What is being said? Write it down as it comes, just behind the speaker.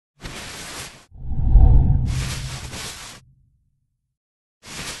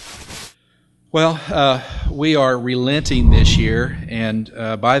We are relenting this year, and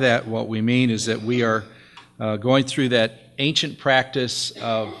by that what we mean is that we are going through that ancient practice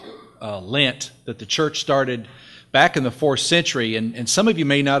of Lent that the church started back in the 4th century, and some of you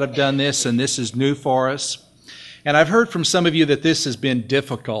may not have done this, and this is new for us. And I've heard from some of you that this has been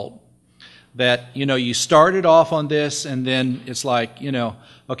difficult, that, you started off on this, and then it's like,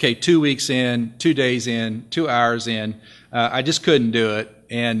 okay, 2 weeks in, 2 days in, 2 hours in, I just couldn't do it.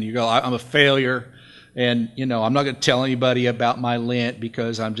 And you go, I'm a failure, and, I'm not going to tell anybody about my Lent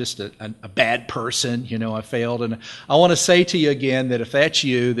because I'm just a bad person, I failed. And I want to say to you again that if that's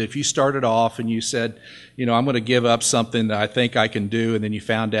you, that if you started off and you said, I'm going to give up something that I think I can do, and then you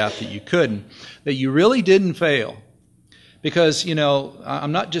found out that you couldn't, that you really didn't fail. Because,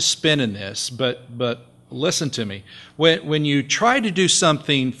 I'm not just spinning this, but listen to me. When you try to do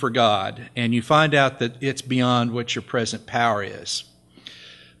something for God and you find out that it's beyond what your present power is,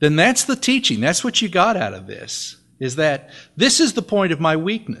 then that's the teaching. That's what you got out of this, is that this is the point of my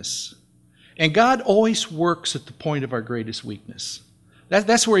weakness. And God always works at the point of our greatest weakness.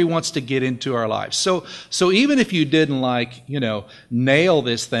 That's where He wants to get into our lives. So even if you didn't nail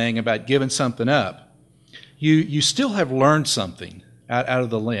this thing about giving something up, you still have learned something out of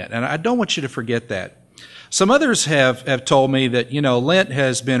the Lent. And I don't want you to forget that. Some others have told me that, Lent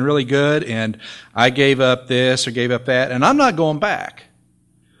has been really good and I gave up this or gave up that, and I'm not going back.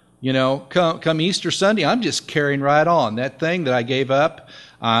 Come Easter Sunday, I'm just carrying right on. That thing that I gave up,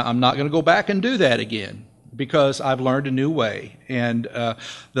 I'm not going to go back and do that again because I've learned a new way. And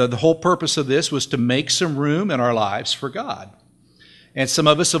the whole purpose of this was to make some room in our lives for God. And some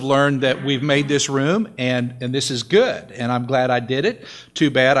of us have learned that we've made this room, and this is good. And I'm glad I did it.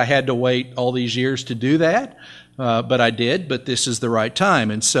 Too bad I had to wait all these years to do that. But I did, but this is the right time.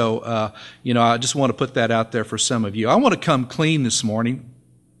 And so, I just want to put that out there for some of you. I want to come clean this morning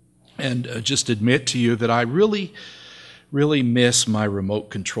and just admit to you that I really, really miss my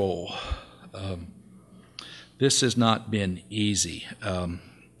remote control. This has not been easy. I'm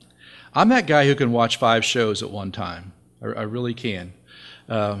that guy who can watch 5 shows at one time. I really can.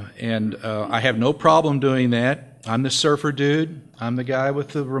 And I have no problem doing that. I'm the surfer dude. I'm the guy with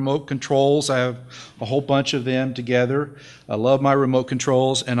the remote controls. I have a whole bunch of them together. I love my remote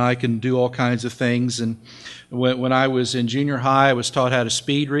controls, and I can do all kinds of things. And when I was in junior high, I was taught how to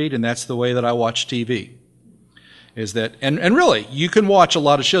speed read, and that's the way that I watch TV. Is that and really, you can watch a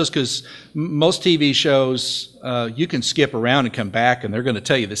lot of shows because most TV shows you can skip around and come back, and they're going to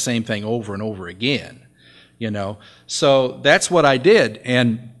tell you the same thing over and over again. So that's what I did,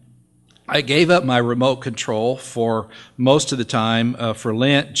 and I gave up my remote control for most of the time for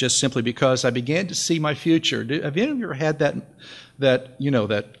Lent, just simply because I began to see my future. Have you ever had that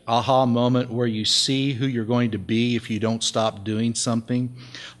aha moment where you see who you're going to be if you don't stop doing something?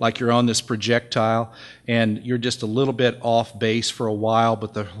 Like you're on this projectile and you're just a little bit off base for a while,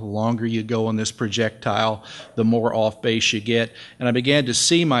 but the longer you go on this projectile, the more off base you get. And I began to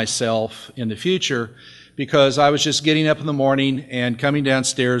see myself in the future, because I was just getting up in the morning and coming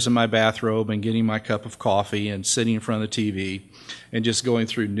downstairs in my bathrobe and getting my cup of coffee and sitting in front of the TV and just going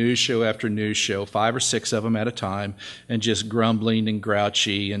through news show after news show, 5 or 6 of them at a time, and just grumbling and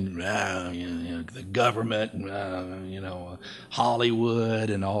grouchy and the government, Hollywood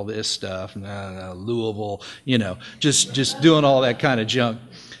and all this stuff, Louisville, just doing all that kind of junk.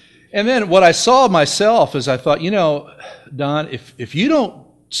 And then what I saw myself is I thought, Don, if you don't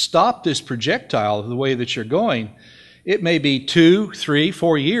stop this projectile the way that you're going, it may be 2, 3,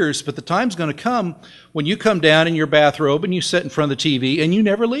 4 years, but the time's going to come when you come down in your bathrobe and you sit in front of the TV and you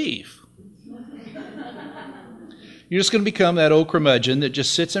never leave. You're just going to become that old curmudgeon that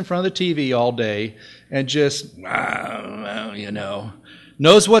just sits in front of the TV all day and just,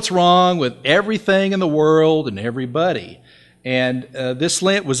 knows what's wrong with everything in the world and everybody. And this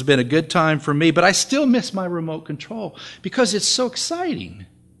Lent has been a good time for me, but I still miss my remote control because it's so exciting.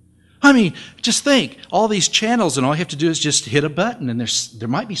 I mean, just think, all these channels, and all you have to do is just hit a button, and there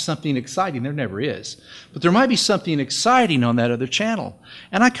might be something exciting. There never is. But there might be something exciting on that other channel.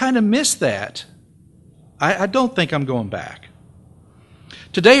 And I kind of miss that. I don't think I'm going back.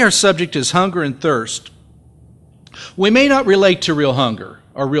 Today our subject is hunger and thirst. We may not relate to real hunger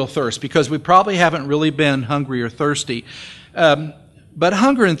or real thirst because we probably haven't really been hungry or thirsty. But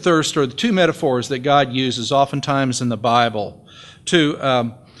hunger and thirst are the 2 metaphors that God uses oftentimes in the Bible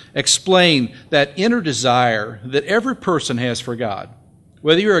to explain that inner desire that every person has for God.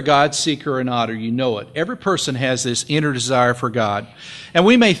 Whether you're a God seeker or not, or you know it, every person has this inner desire for God. And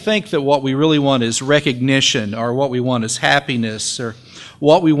we may think that what we really want is recognition, or what we want is happiness, or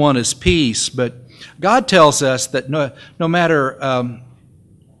what we want is peace. But God tells us that no matter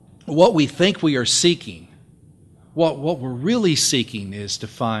what we think we are seeking, what we're really seeking is to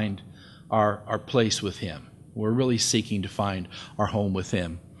find our place with Him. We're really seeking to find our home with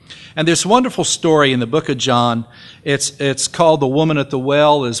Him. And there's a wonderful story in the book of John. It's called The Woman at the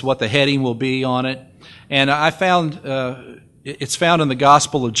Well, is what the heading will be on it. And I found it's found in the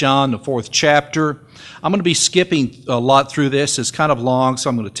Gospel of John, the 4th chapter. I'm going to be skipping a lot through this. It's kind of long, so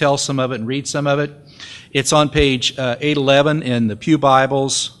I'm going to tell some of it and read some of it. It's on page 811 in the Pew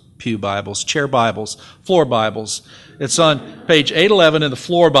Bibles, chair Bibles, floor Bibles. It's on page 811 in the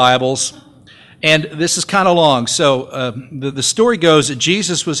floor Bibles. And this is kind of long. So the story goes that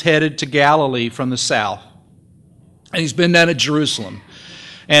Jesus was headed to Galilee from the south. And he's been down at Jerusalem.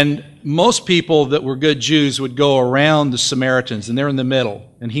 And most people that were good Jews would go around the Samaritans, and they're in the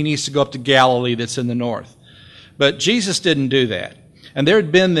middle. And he needs to go up to Galilee that's in the north. But Jesus didn't do that. And there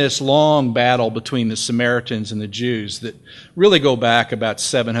had been this long battle between the Samaritans and the Jews that really go back about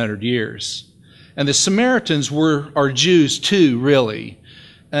 700 years. And the Samaritans are Jews too, really.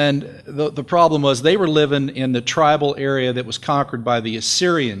 And the problem was they were living in the tribal area that was conquered by the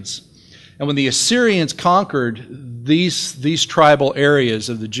Assyrians. And when the Assyrians conquered these tribal areas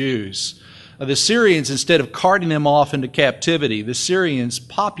of the Jews, the Assyrians, instead of carting them off into captivity, the Assyrians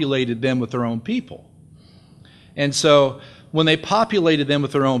populated them with their own people. And so when they populated them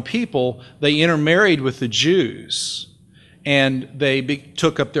with their own people, they intermarried with the Jews. And they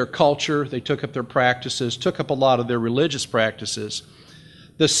took up their culture, they took up their practices, took up a lot of their religious practices.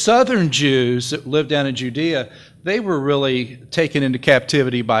 The southern Jews that lived down in Judea, they were really taken into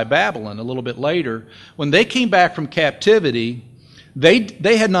captivity by Babylon a little bit later. When they came back from captivity,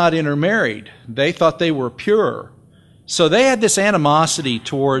 they had not intermarried. They thought they were pure. So they had this animosity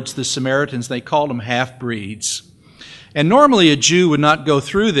towards the Samaritans. They called them half-breeds. And normally a Jew would not go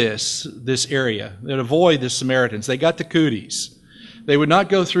through this area. They'd avoid the Samaritans. They got the cooties. They would not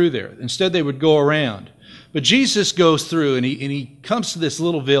go through there. Instead, they would go around. But Jesus goes through, and he comes to this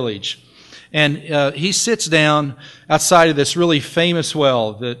little village, and he sits down outside of this really famous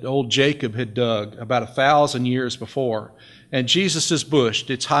well that old Jacob had dug about 1,000 years before. And Jesus is bushed.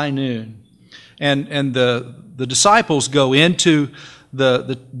 It's high noon. And the disciples go into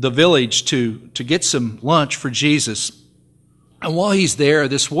the village to get some lunch for Jesus. And while he's there,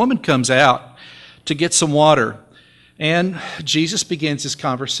 this woman comes out to get some water. And Jesus begins this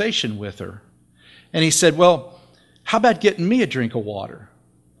conversation with her. And he said, well, how about getting me a drink of water?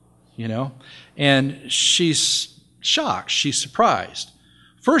 You know? And she's shocked. She's surprised.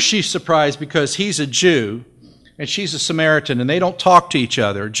 First, she's surprised because he's a Jew and she's a Samaritan, and they don't talk to each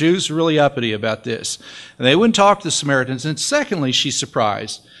other. Jews are really uppity about this. And they wouldn't talk to the Samaritans. And secondly, she's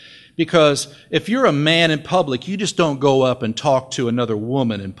surprised because if you're a man in public, you just don't go up and talk to another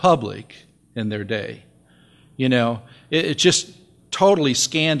woman in public in their day. You know, it's just totally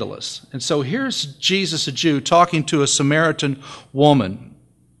scandalous. And so here's Jesus, a Jew, talking to a Samaritan woman.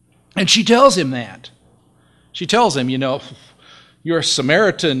 And she tells him that. She tells him, you know, you're a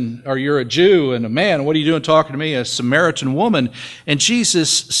Samaritan, or you're a Jew and a man. What are you doing talking to me, a Samaritan woman? And Jesus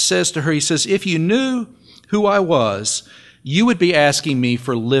says to her, he says, if you knew who I was, you would be asking me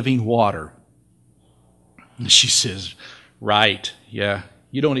for living water. And she says, right, yeah.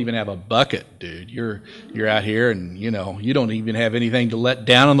 You don't even have a bucket, dude. You're out here and, you know, you don't even have anything to let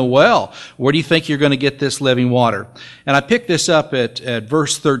down on the well. Where do you think you're going to get this living water? And I picked this up at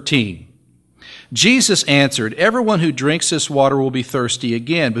verse 13. Jesus answered, everyone who drinks this water will be thirsty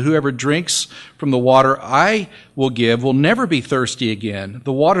again, but whoever drinks from the water I will give will never be thirsty again.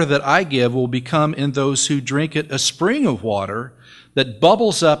 The water that I give will become in those who drink it a spring of water that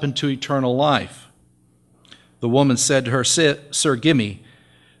bubbles up into eternal life. The woman said to her, Sir, give me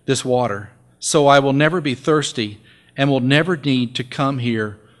this water, so I will never be thirsty and will never need to come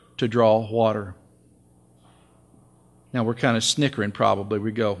here to draw water. Now we're kind of snickering probably.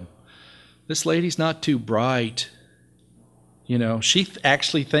 We go, this lady's not too bright. You know, she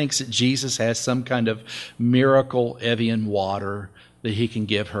actually thinks that Jesus has some kind of miracle Evian water that he can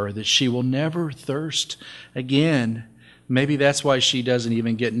give her, that she will never thirst again. Maybe that's why she doesn't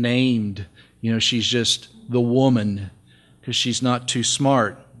even get named. You know, she's just the woman because she's not too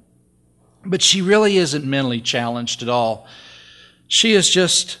smart. But she really isn't mentally challenged at all. She is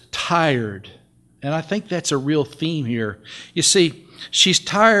just tired. And I think that's a real theme here. You see, she's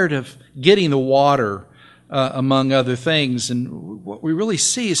tired of getting the water, among other things. And what we really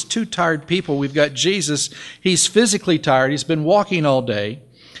see is two tired people. We've got Jesus. He's physically tired. He's been walking all day.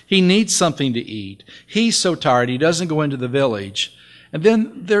 He needs something to eat. He's so tired he doesn't go into the village. And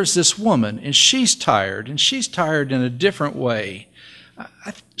then there's this woman, and she's tired in a different way.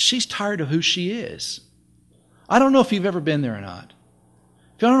 She's tired of who she is. I don't know if you've ever been there or not.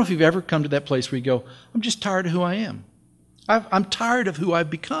 I don't know if you've ever come to that place where you go, I'm just tired of who I am. I'm tired of who I've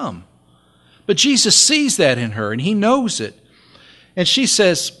become. But Jesus sees that in her, and he knows it. And she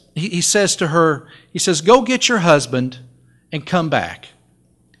says, he says to her, he says, go get your husband and come back.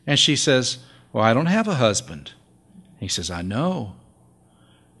 And she says, well, I don't have a husband. He says, I know.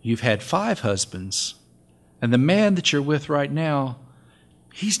 You've had 5 husbands. And the man that you're with right now,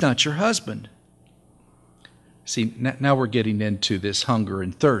 he's not your husband. See, now we're getting into this hunger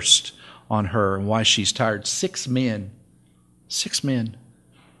and thirst on her and why she's tired. 6 men. 6 men.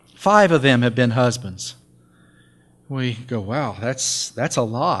 5 of them have been husbands. We go, wow, that's a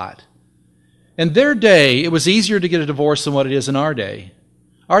lot. In their day, it was easier to get a divorce than what it is in our day.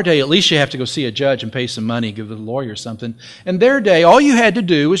 Our day, at least you have to go see a judge and pay some money, give the lawyer something. In their day, all you had to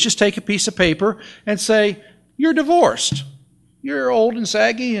do was just take a piece of paper and say, you're divorced. You're old and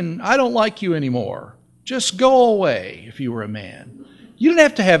saggy, and I don't like you anymore. Just go away if you were a man. You didn't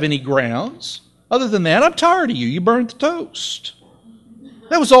have to have any grounds. Other than that, I'm tired of you. You burned the toast.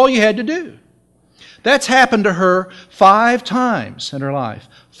 That was all you had to do. That's happened to her 5 times in her life.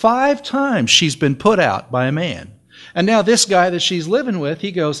 5 times she's been put out by a man. And now this guy that she's living with,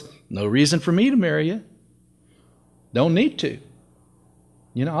 he goes, no reason for me to marry you. Don't need to.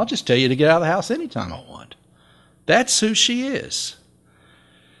 I'll just tell you to get out of the house anytime I want. That's who she is.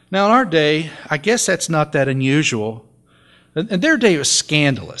 Now in our day, I guess that's not that unusual. In their day, it was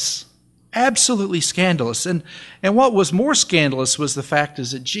scandalous. Absolutely scandalous. And what was more scandalous was the fact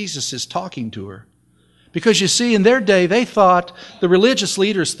is that Jesus is talking to her. Because you see, in their day, they thought, the religious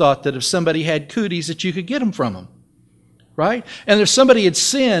leaders thought that if somebody had cooties, that you could get them from them. Right? And if somebody had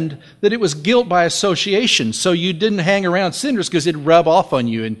sinned, that it was guilt by association. So you didn't hang around sinners because it'd rub off on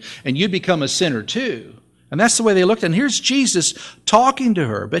you and you'd become a sinner too. And that's the way they looked. And here's Jesus talking to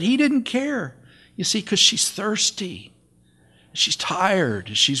her, but he didn't care. You see, because she's thirsty. She's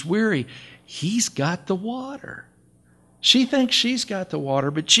tired. She's weary. He's got the water. She thinks she's got the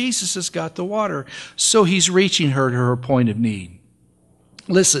water, but Jesus has got the water. So he's reaching her to her point of need.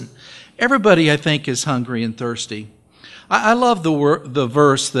 Listen, everybody, I think, is hungry and thirsty. I love the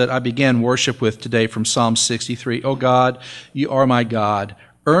verse that I began worship with today from Psalm 63. Oh God, you are my God.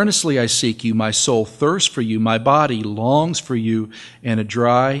 Earnestly I seek you. My soul thirsts for you. My body longs for you in a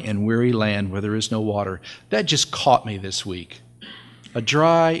dry and weary land where there is no water. That just caught me this week. A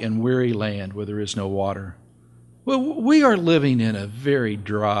dry and weary land where there is no water. Well, we are living in a very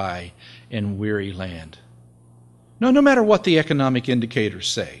dry and weary land. No matter what the economic indicators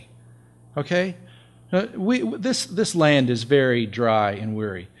say. Okay? This land is very dry and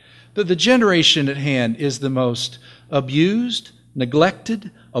weary. The generation at hand is the most abused,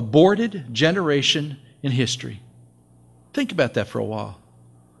 neglected, aborted generation in history. Think about that for a while.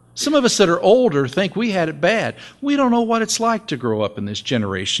 Some of us that are older think we had it bad. We don't know what it's like to grow up in this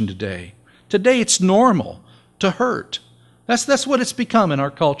generation today. Today it's normal to hurt. That's what it's become in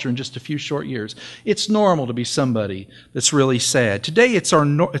our culture in just a few short years. It's normal to be somebody that's really sad. Today it's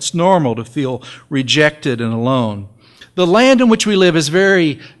normal to feel rejected and alone. The land in which we live is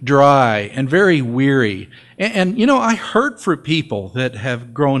very dry and very weary. And I hurt for people that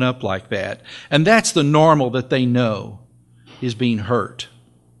have grown up like that. And that's the normal that they know is being hurt.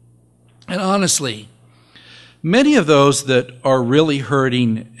 And honestly, many of those that are really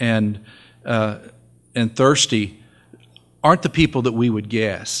hurting and thirsty aren't the people that we would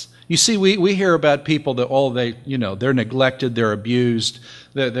guess. You see, we hear about people that they're neglected, they're abused,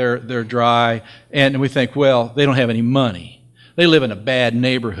 they're dry, and we think, well, they don't have any money. They live in a bad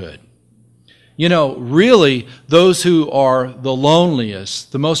neighborhood. Really, those who are the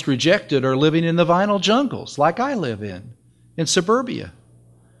loneliest, the most rejected, are living in the vinyl jungles, like I live in suburbia.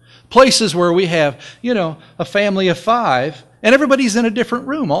 Places where we have, a family of 5, and everybody's in a different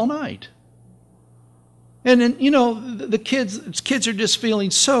room all night. And then, the kids are just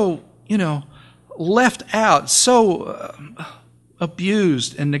feeling so, left out, so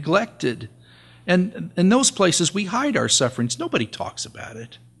abused and neglected. And in those places, we hide our sufferings. Nobody talks about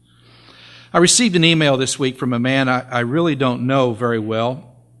it. I received an email this week from a man I really don't know very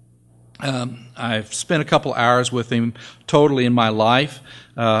well. I've spent a couple hours with him totally in my life.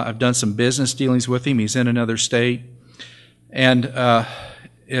 I've done some business dealings with him. He's in another state. And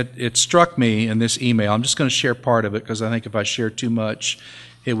it struck me in this email. I'm just going to share part of it because I think if I share too much,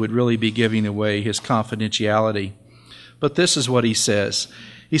 it would really be giving away his confidentiality. But this is what he says.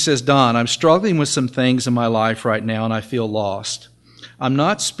 He says, Don, I'm struggling with some things in my life right now and I feel lost. I'm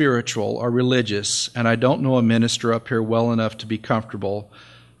not spiritual or religious and I don't know a minister up here well enough to be comfortable.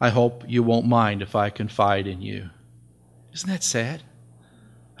 I hope you won't mind if I confide in you. Isn't that sad?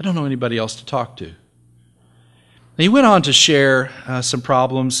 I don't know anybody else to talk to. And he went on to share some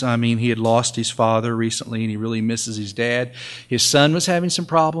problems. I mean, he had lost his father recently, and he really misses his dad. His son was having some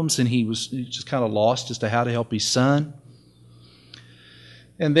problems, and he just kind of lost as to how to help his son.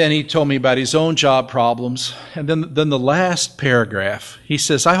 And then he told me about his own job problems. And then the last paragraph, he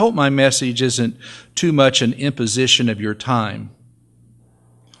says, I hope my message isn't too much an imposition of your time.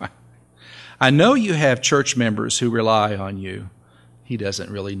 I know you have church members who rely on you. He doesn't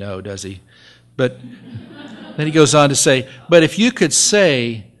really know, does he? But then he goes on to say, but if you could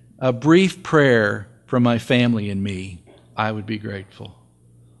say a brief prayer for my family and me, I would be grateful.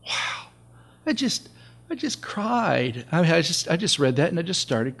 Wow. I just cried. I mean, I just read that and I just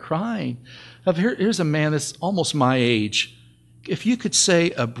started crying. Here's a man that's almost my age. If you could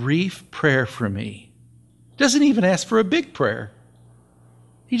say a brief prayer for me, doesn't even ask for a big prayer.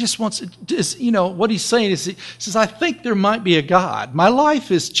 He just wants, what he's saying is, he says, I think there might be a God. My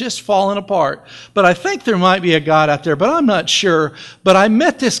life is just falling apart, but I think there might be a God out there, but I'm not sure. But I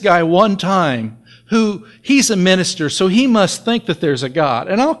met this guy one time he's a minister, so he must think that there's a God.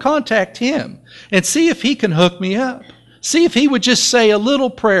 And I'll contact him and see if he can hook me up. See if he would just say a little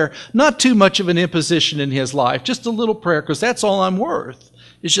prayer, not too much of an imposition in his life, just a little prayer, because that's all I'm worth,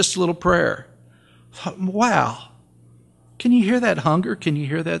 is just a little prayer. Wow. Can you hear that hunger? Can you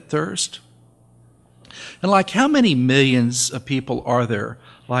hear that thirst? And like how many millions of people are there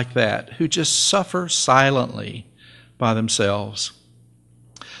like that who just suffer silently by themselves?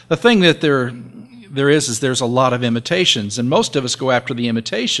 The thing that there is there's a lot of imitations, and most of us go after the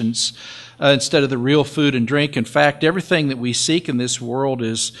imitations instead of the real food and drink. In fact, everything that we seek in this world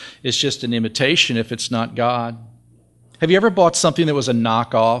is just an imitation if it's not God. Have you ever bought something that was a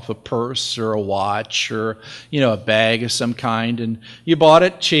knockoff, a purse or a watch or, a bag of some kind, and you bought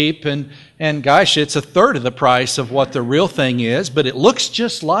it cheap and gosh, it's a third of the price of what the real thing is, but it looks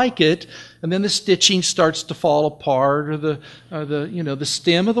just like it, and then the stitching starts to fall apart or the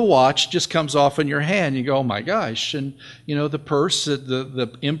stem of the watch just comes off in your hand. You go, oh my gosh, and the purse,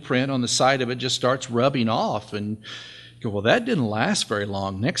 the imprint on the side of it just starts rubbing off, and you go, well, that didn't last very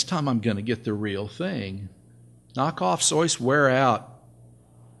long. Next time I'm going to get the real thing. Knockoffs always wear out.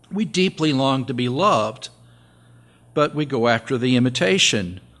 We deeply long to be loved, but we go after the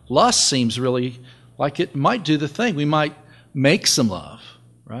imitation. Lust seems really like it might do the thing. We might make some love,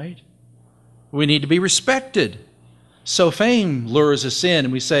 right? We need to be respected. So fame lures us in,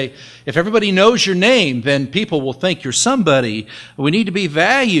 and we say, if everybody knows your name, then people will think you're somebody. We need to be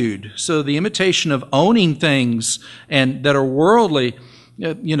valued. So the imitation of owning things and that are worldly,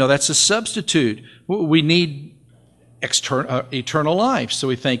 that's a substitute. We need eternal life. So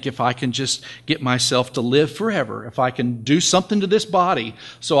we think, if I can just get myself to live forever, if I can do something to this body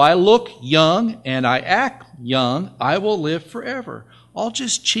so I look young and I act young, I will live forever. All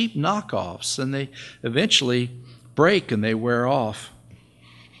just cheap knockoffs, and they eventually break and they wear off.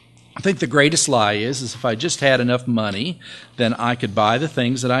 I think the greatest lie is if I just had enough money, then I could buy the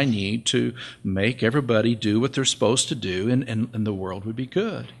things that I need to make everybody do what they're supposed to do, and the world would be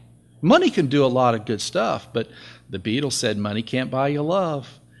good. Money can do a lot of good stuff, but the Beatles said money can't buy you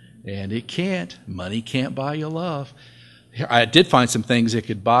love. And it can't. Money can't buy you love. I did find some things it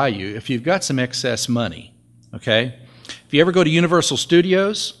could buy you if you've got some excess money, okay? If you ever go to Universal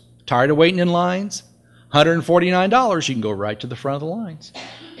Studios, tired of waiting in lines, $149, you can go right to the front of the lines.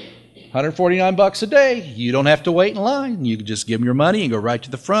 $149 a day, you don't have to wait in line. You can just give them your money and go right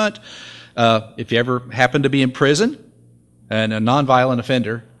to the front. If you ever happen to be in prison and a nonviolent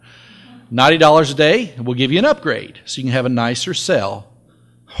offender, $90 a day, we'll give you an upgrade so you can have a nicer cell.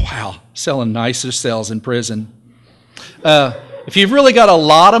 Wow, selling nicer cells in prison. If you've really got a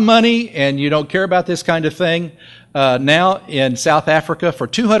lot of money and you don't care about this kind of thing, now in South Africa for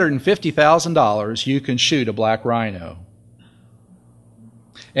 $250,000 you can shoot a black rhino.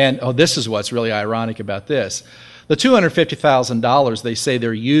 And this is what's really ironic about this. The $250,000 they say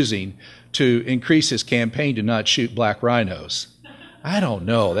they're using to increase his campaign to not shoot black rhinos. I don't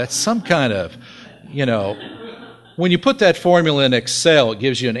know. That's some kind of, when you put that formula in Excel, it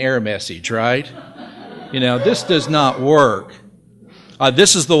gives you an error message, right? This does not work.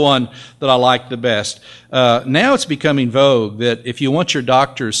 This is the one that I like the best. Now it's becoming vogue that if you want your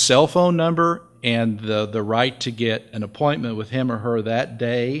doctor's cell phone number and the right to get an appointment with him or her that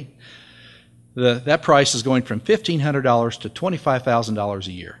day, that price is going from $1,500 to $25,000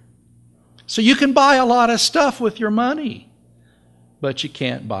 a year. So you can buy a lot of stuff with your money. But you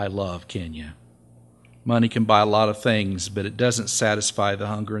can't buy love, can you? Money can buy a lot of things, but it doesn't satisfy the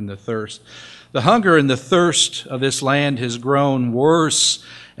hunger and the thirst. The hunger and the thirst of this land has grown worse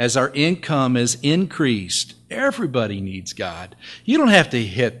as our income has increased. Everybody needs God. You don't have to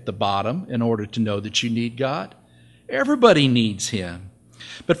hit the bottom in order to know that you need God. Everybody needs Him.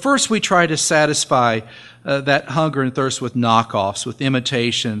 But first we try to satisfy that hunger and thirst with knockoffs, with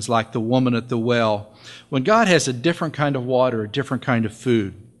imitations like the woman at the well, when God has a different kind of water, a different kind of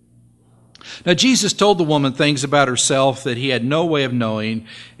food. Now Jesus told the woman things about herself that He had no way of knowing,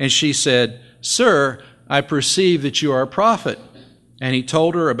 and she said, "Sir, I perceive that you are a prophet." And He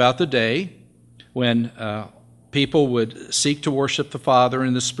told her about the day when people would seek to worship the Father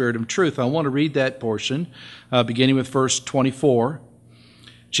in the Spirit of truth. I want to read that portion, beginning with verse 24.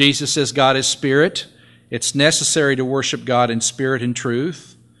 Jesus says, "God is Spirit. It's necessary to worship God in spirit and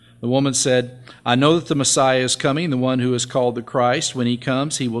truth." The woman said, "I know that the Messiah is coming, the one who is called the Christ. When He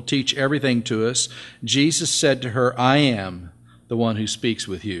comes, He will teach everything to us." Jesus said to her, "I am the one who speaks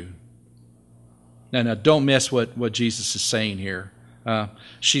with you." Now don't miss what Jesus is saying here.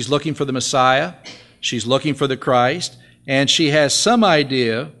 She's looking for the Messiah. She's looking for the Christ. And she has some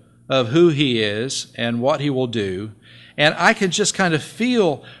idea of who He is and what He will do. And I can just kind of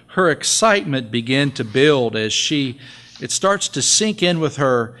feel her excitement begin to build as it starts to sink in with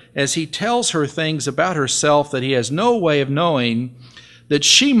her as He tells her things about herself that He has no way of knowing, that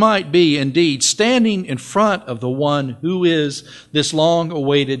she might be indeed standing in front of the one who is this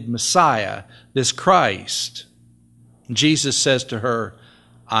long-awaited Messiah, this Christ. And Jesus says to her,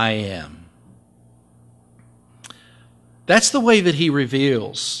 "I am." That's the way that He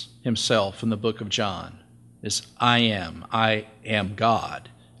reveals Himself in the book of John. Is I am God,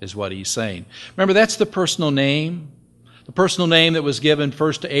 is what He's saying. Remember, that's the personal name that was given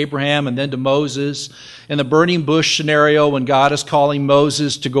first to Abraham and then to Moses. In the burning bush scenario, when God is calling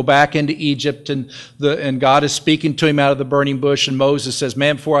Moses to go back into Egypt, and God is speaking to him out of the burning bush, and Moses says,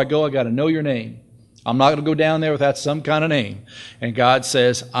 "Man, before I go, I got to know your name. I'm not going to go down there without some kind of name." And God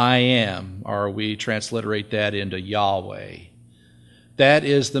says, "I am," or we transliterate that into Yahweh. That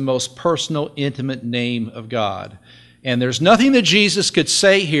is the most personal, intimate name of God. And there's nothing that Jesus could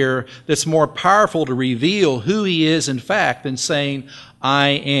say here that's more powerful to reveal who He is in fact than saying, "I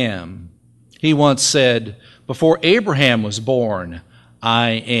am." He once said, "Before Abraham was born, I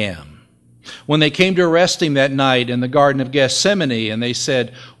am." When they came to arrest Him that night in the Garden of Gethsemane, and they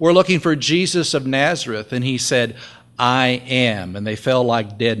said, "We're looking for Jesus of Nazareth," and He said, "I am." And they fell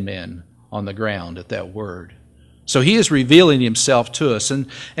like dead men on the ground at that word. So He is revealing Himself to us. And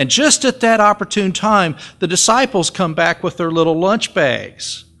just at that opportune time, the disciples come back with their little lunch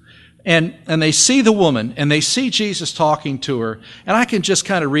bags. And they see the woman, and they see Jesus talking to her. And I can just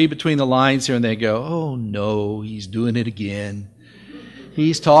kind of read between the lines here, and they go, "Oh no, He's doing it again.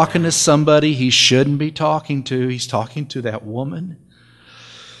 He's talking to somebody He shouldn't be talking to. He's talking to that woman."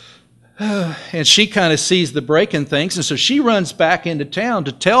 And she kind of sees the break in things, and so she runs back into town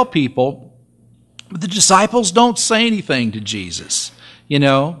to tell people. But the disciples don't say anything to Jesus,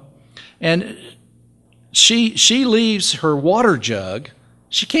 And she leaves her water jug.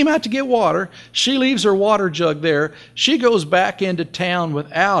 She came out to get water. She leaves her water jug there. She goes back into town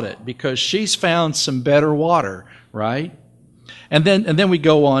without it because she's found some better water, right? And then we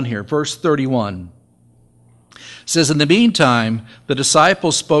go on here. Verse 31 says, "In the meantime, the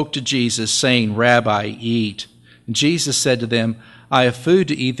disciples spoke to Jesus, saying, 'Rabbi, eat.' And Jesus said to them, 'I have food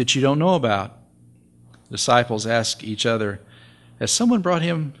to eat that you don't know about.' Disciples asked each other, 'Has someone brought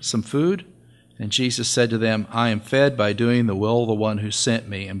Him some food?' And Jesus said to them, 'I am fed by doing the will of the one who sent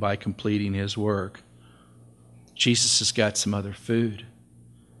me and by completing His work.'" Jesus has got some other food.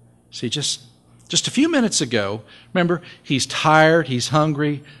 See, just a few minutes ago, remember, he's tired, he's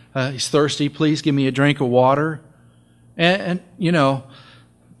hungry, he's thirsty. "Please give me a drink of water." And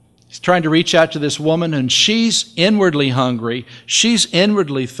he's trying to reach out to this woman, and she's inwardly hungry. She's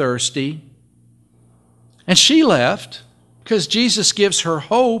inwardly thirsty. And she left because Jesus gives her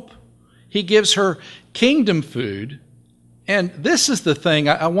hope. He gives her kingdom food. And this is the thing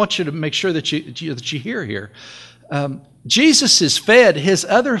I want you to make sure that you hear here. Jesus is fed. His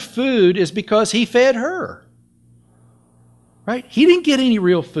other food is because He fed her. Right? He didn't get any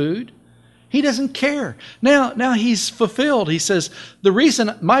real food. He doesn't care. Now He's fulfilled. He says, "The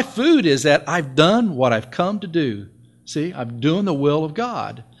reason my food is that I've done what I've come to do." See, I'm doing the will of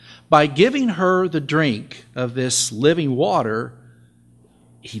God. By giving her the drink of this living water,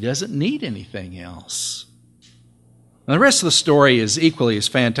 He doesn't need anything else. And the rest of the story is equally as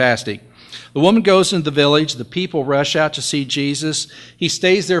fantastic. The woman goes into the village. The people rush out to see Jesus. He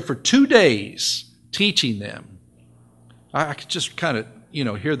stays there for 2 days teaching them. I could just kind of,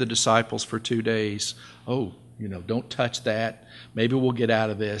 hear the disciples for 2 days. "Oh, don't touch that. Maybe we'll get out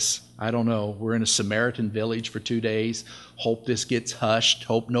of this. I don't know. We're in a Samaritan village for 2 days. Hope this gets hushed.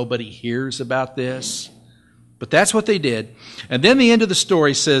 Hope nobody hears about this." But that's what they did. And then the end of the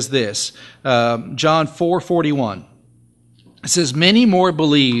story says this, John 4:41. It says, many more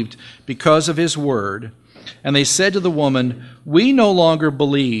believed because of his word, and they said to the woman, we no longer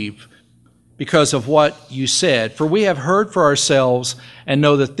believe because of what you said, for we have heard for ourselves and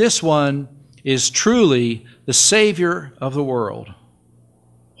know that this one is truly the Savior of the world.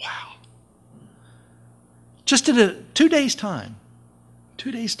 Wow. Just in 2 days' time,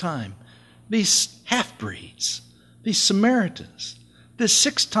 these half-breeds, these Samaritans, this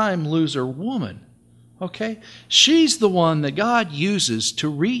 6-time loser woman, okay, she's the one that God uses to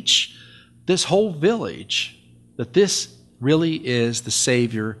reach this whole village, that this really is the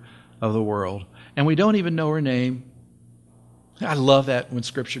Savior of the world. And we don't even know her name. I love that when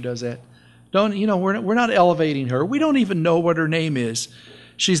Scripture does that. We're not elevating her. We don't even know what her name is.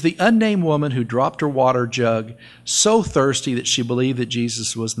 She's the unnamed woman who dropped her water jug, so thirsty that she believed that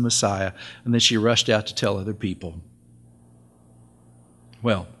Jesus was the Messiah, and then she rushed out to tell other people.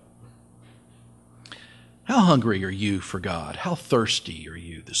 Well, how hungry are you for God? How thirsty are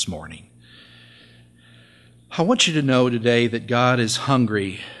you this morning? I want you to know today that God is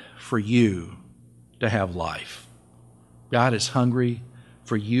hungry for you to have life. God is hungry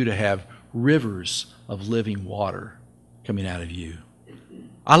for you to have rivers of living water coming out of you.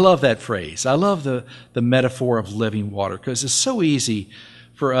 I love that phrase. I love the metaphor of living water because it's so easy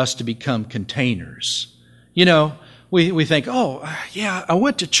for us to become containers. We think, oh, yeah, I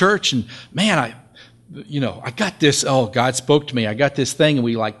went to church and man, I got this. Oh, God spoke to me. I got this thing, and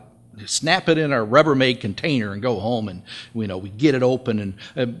we snap it in our Rubbermaid container and go home, and we get it open,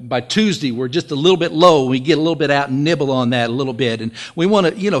 and by Tuesday we're just a little bit low. We get a little bit out and nibble on that a little bit, and we want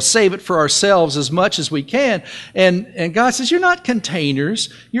to save it for ourselves as much as we can. And God says, you're not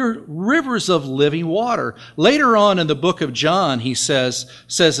containers, you're rivers of living water. Later on in the book of John, he says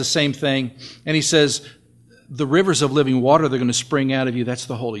the same thing, and he says the rivers of living water, they're going to spring out of you. That's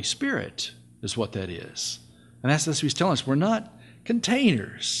the Holy Spirit is what that is. And that's what he's telling us. We're not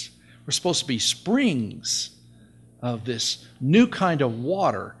containers. We're supposed to be springs of this new kind of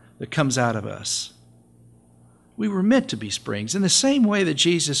water that comes out of us. We were meant to be springs in the same way that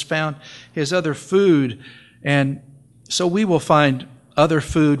Jesus found his other food. And so we will find other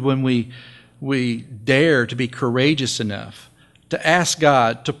food when we dare to be courageous enough to ask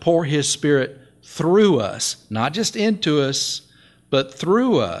God to pour his Spirit through us, not just into us, but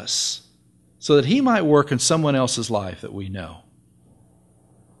through us, so that he might work in someone else's life that we know.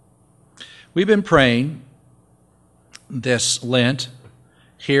 We've been praying this Lent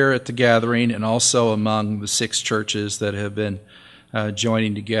here at the gathering and also among the 6 churches that have been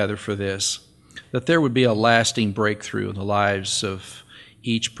joining together for this, that there would be a lasting breakthrough in the lives of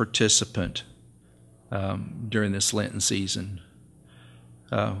each participant during this Lenten season.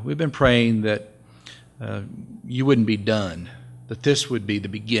 We've been praying that you wouldn't be done, that this would be the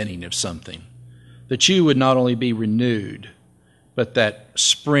beginning of something, that you would not only be renewed, but that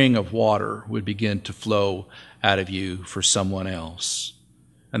spring of water would begin to flow out of you for someone else,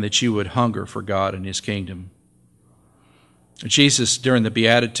 and that you would hunger for God and his kingdom. Jesus, during the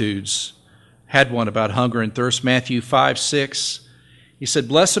Beatitudes, had one about hunger and thirst. Matthew 5:6, he said,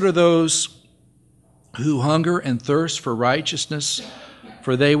 "Blessed are those who hunger and thirst for righteousness,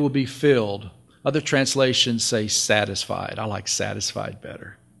 for they will be filled." Other translations say satisfied. I like satisfied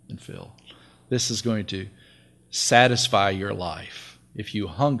better than filled. This is going to satisfy your life. If you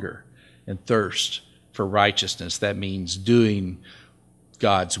hunger and thirst for righteousness, that means doing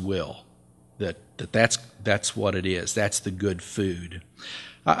God's will. That's what it is. That's the good food.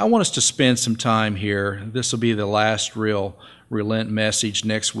 I want us to spend some time here. This will be the last real Re-Lent message.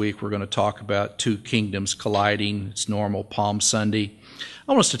 Next week we're going to talk about 2 kingdoms colliding. It's normal Palm Sunday.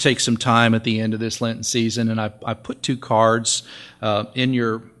 I want us to take some time at the end of this Lenten season, and I put 2 cards in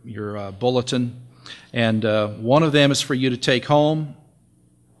your bulletin. And one of them is for you to take home.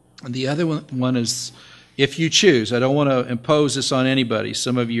 And the other one is, if you choose, I don't want to impose this on anybody.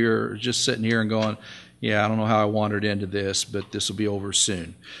 Some of you are just sitting here and going, yeah, I don't know how I wandered into this, but this will be over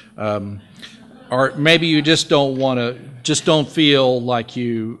soon. Or maybe you just don't feel like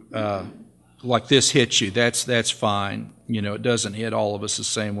like this hits you. That's fine. It doesn't hit all of us the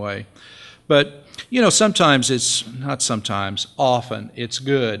same way. But, often it's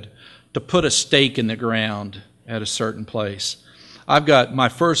good to put a stake in the ground at a certain place. I've got, my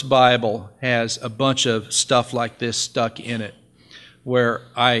first Bible has a bunch of stuff like this stuck in it, where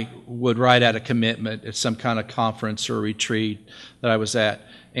I would write out a commitment at some kind of conference or retreat that I was at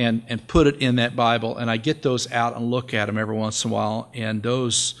and put it in that Bible. And I get those out and look at them every once in a while, and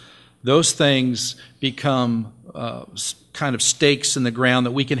those things become kind of stakes in the ground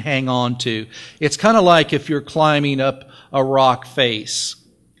that we can hang on to. It's kind of like if you're climbing up a rock face,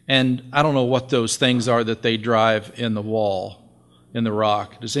 And I don't know what those things are that they drive in the wall, in the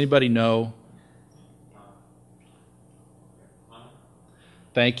rock. Does anybody know?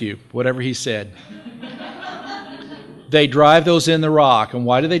 Thank you. Whatever he said. They drive those in the rock. And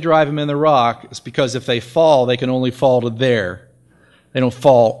why do they drive them in the rock? It's because if they fall, they can only fall to there. They don't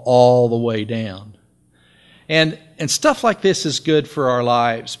fall all the way down. And stuff like this is good for our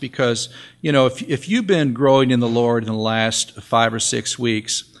lives because, you know, if you've been growing in the Lord in the last 5 or 6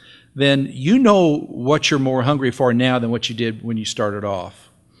 weeks, then you know what you're more hungry for now than what you did when you started off.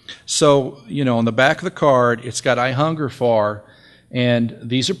 So, you know, on the back of the card, it's got I hunger for, and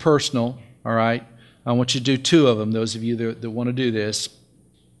these are personal, all right? I want you to do 2 of them, those of you that want to do this.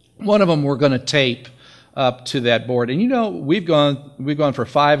 One of them we're going to tape up to that board. And you know, we've gone for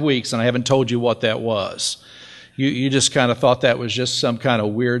 5 weeks, and I haven't told you what that was. You just kind of thought that was just some kind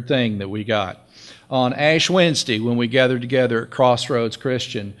of weird thing that we got. On Ash Wednesday, when we gathered together at Crossroads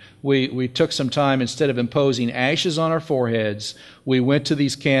Christian, we took some time, instead of imposing ashes on our foreheads, we went to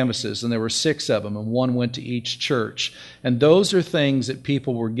these canvases, and there were 6 of them, and 1 went to each church. And those are things that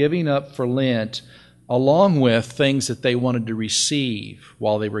people were giving up for Lent, along with things that they wanted to receive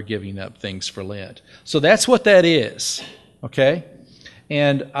while they were giving up things for Lent. So that's what that is, okay?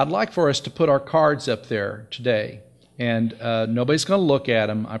 And I'd like for us to put our cards up there today. And nobody's going to look at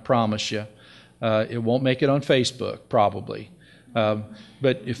them, I promise you. It won't make it on Facebook, probably.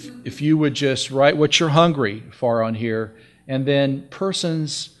 But if you would just write what you're hungry for on here, and then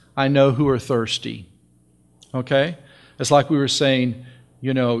persons I know who are thirsty, okay? It's like we were saying,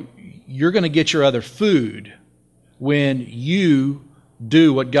 you know, you're going to get your other food when you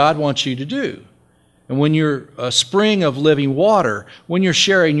do what God wants you to do. And when you're a spring of living water, when you're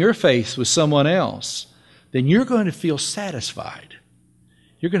sharing your faith with someone else, then you're going to feel satisfied.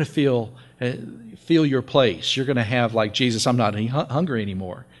 You're going to feel your place. You're going to have, like Jesus, I'm not hungry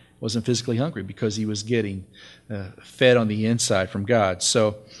anymore. Wasn't physically hungry because he was getting fed on the inside from God.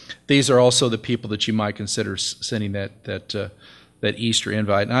 So these are also the people that you might consider sending that Easter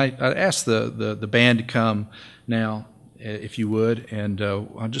invite. And I asked the band to come now, if you would, and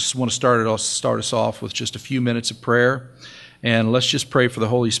I just want to start us off with just a few minutes of prayer, and let's just pray for the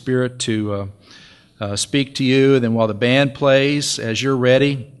Holy Spirit to speak to you. And then while the band plays, as you're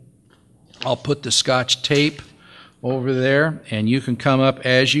ready, I'll put the Scotch tape over there, and you can come up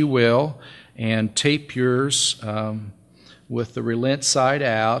as you will and tape yours with the Re-Lent side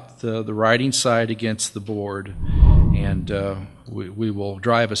out, the writing side against the board, and we will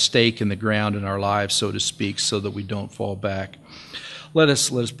drive a stake in the ground in our lives, so to speak, so that we don't fall back. Let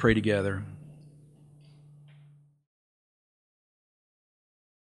us pray together.